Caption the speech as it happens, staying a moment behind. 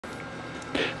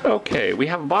Okay, we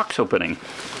have a box opening.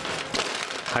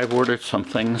 I've ordered some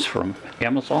things from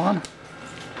Amazon,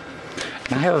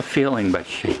 and I have a feeling by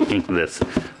shaking this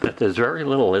that there's very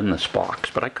little in this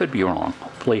box, but I could be wrong.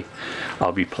 Hopefully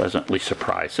I'll be pleasantly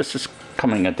surprised. This is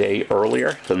coming a day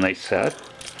earlier than they said,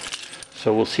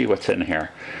 so we'll see what's in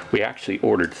here. We actually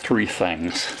ordered 3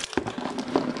 things.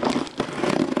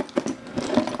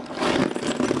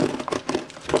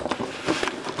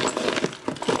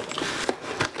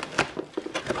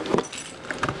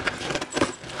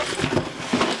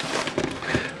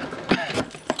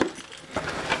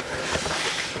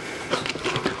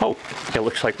 Oh, it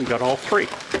looks like we got all 3.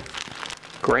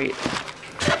 Great.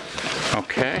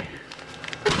 Okay.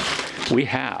 We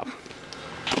have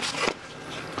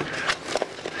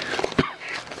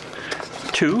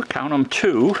 2, count them,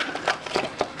 2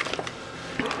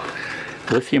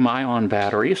 lithium-ion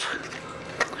batteries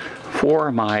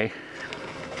for my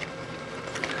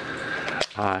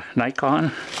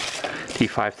Nikon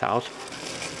D5000.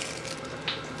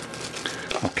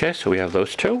 Okay, so we have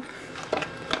those 2.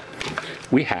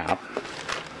 We have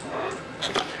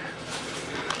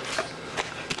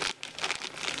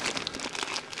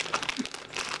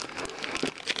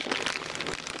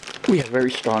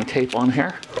very strong tape on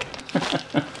here.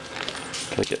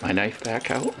 Gotta get my knife back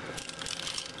out.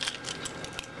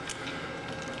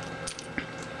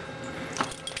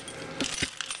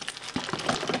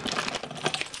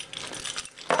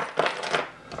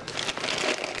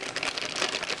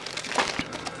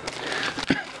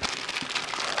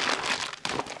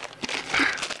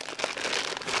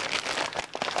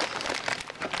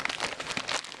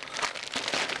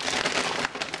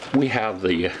 We have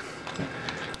the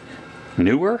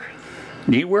newer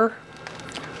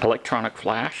electronic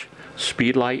flash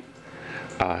Speedlight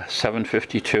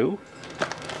 752,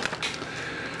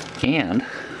 and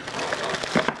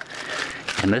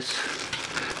in this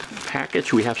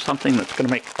package we have something that's going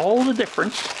to make all the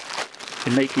difference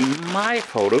in making my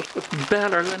photos look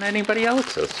better than anybody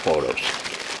else's photos.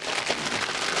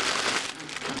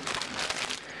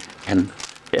 And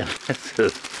this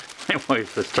is, my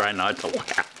wife is trying not to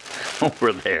laugh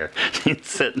over there. He's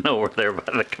sitting over there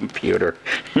by the computer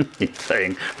and he's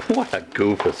saying, what a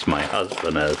goofus my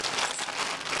husband is.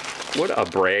 What a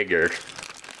braggart.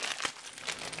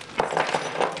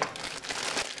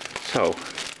 So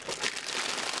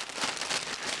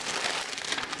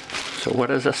what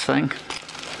is this thing?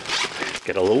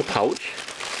 Get a little pouch.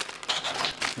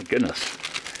 My goodness.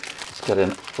 It's got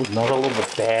another little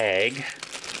bag.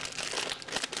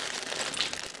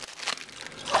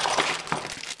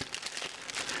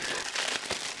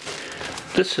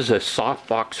 This is a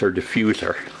softbox or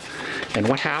diffuser, and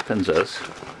what happens is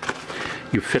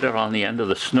you fit it on the end of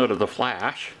the snoot of the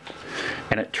flash,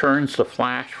 and it turns the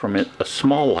flash from a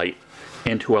small light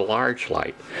into a large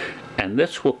light, and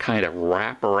this will kind of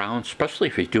wrap around, especially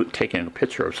if you're taking a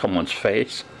picture of someone's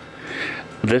face.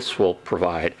 This will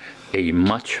provide a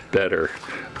much better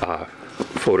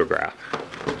photograph.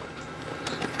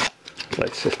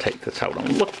 Let's just take this out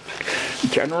and look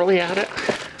generally at it.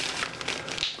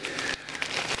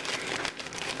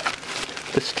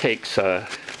 This takes 4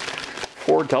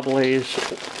 AA's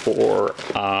for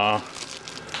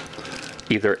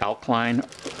either alkaline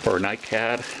or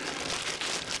NiCad.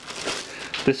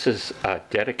 This is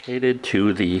dedicated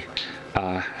to the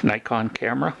Nikon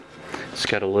camera. It's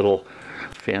got a little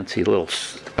fancy little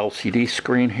LCD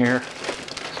screen here.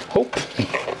 Hopefully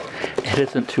it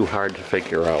isn't too hard to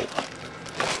figure out.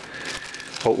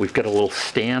 Oh, we've got a little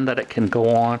stand that it can go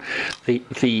on.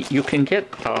 You can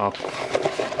get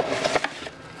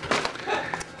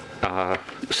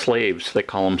slaves, they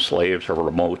call them slaves or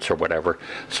remotes or whatever,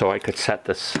 so I could set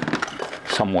this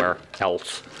somewhere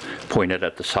else, point it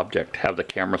at the subject, have the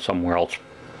camera somewhere else,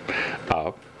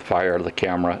 fire the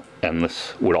camera, and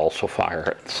this would also fire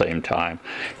at the same time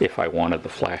if I wanted the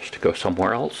flash to go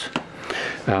somewhere else.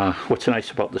 What's nice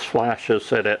about this flash is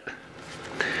that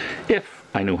if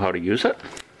I knew how to use it,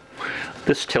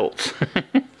 this tilts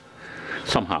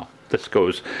somehow. This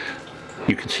goes,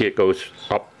 you can see it goes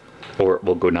up, or it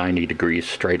will go 90 degrees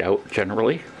straight out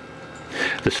generally.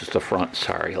 This is the front,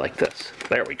 sorry, like this.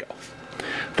 There we go.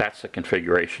 That's the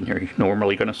configuration you're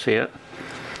normally going to see it.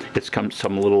 It's come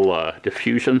some little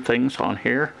diffusion things on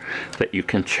here that you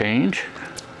can change.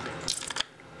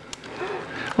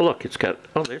 Oh look, it's got,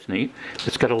 oh there's neat,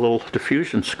 it's got a little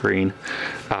diffusion screen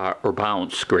or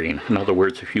bounce screen. In other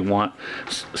words, if you want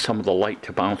some of the light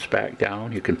to bounce back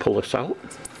down, you can pull this out.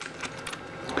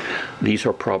 These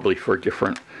are probably for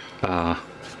different,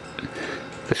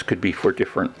 this could be for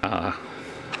different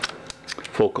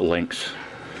focal lengths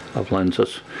of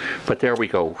lenses. But there we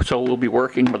go. So we'll be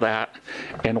working with that.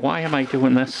 And why am I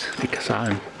doing this? Because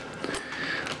I'm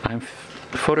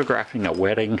photographing a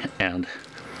wedding, and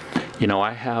you know,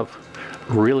 I have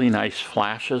really nice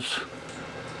flashes.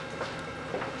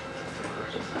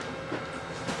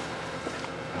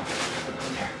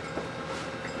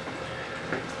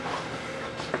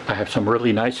 I have some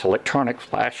really nice electronic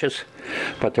flashes,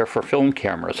 but they're for film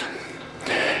cameras,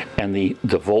 and the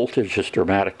voltage is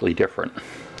dramatically different.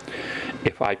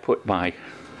 If I put my,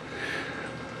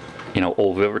 you know,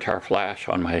 old Vivitar flash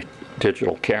on my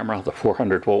digital camera, the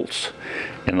 400 volts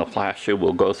in the flash tube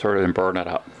will go through it and burn it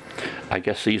up. I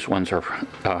guess these ones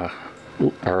are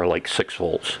like 6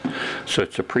 volts, so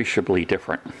it's appreciably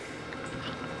different.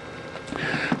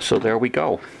 So there we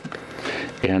go,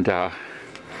 and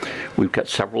we've got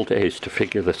several days to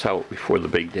figure this out before the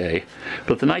big day.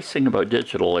 But the nice thing about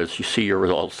digital is you see your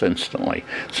results instantly.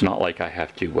 It's not like I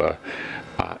have to,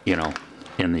 you know,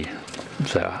 in the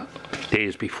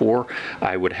days before,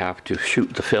 I would have to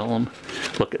shoot the film,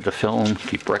 look at the film,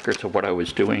 keep records of what I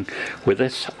was doing. With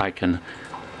this, I can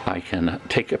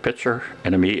take a picture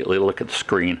and immediately look at the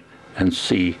screen and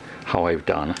see how I've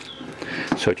done.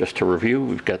 So just to review,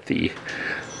 we've got the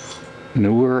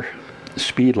newer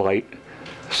Speedlight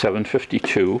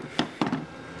 752.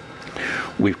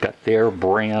 We've got their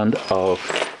brand of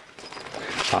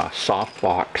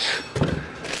softbox.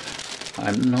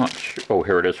 I'm not sure. Oh,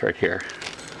 here it is right here.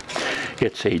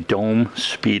 It's a dome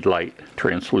Speedlight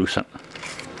translucent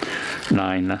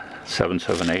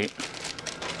 9778.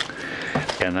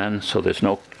 And then, so there's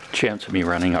no chance of me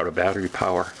running out of battery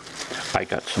power, I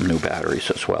got some new batteries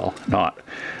as well. Not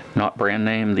brand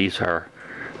name, these are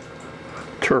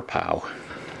Turpow.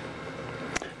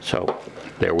 So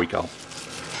there we go.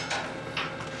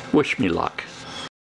 Wish me luck.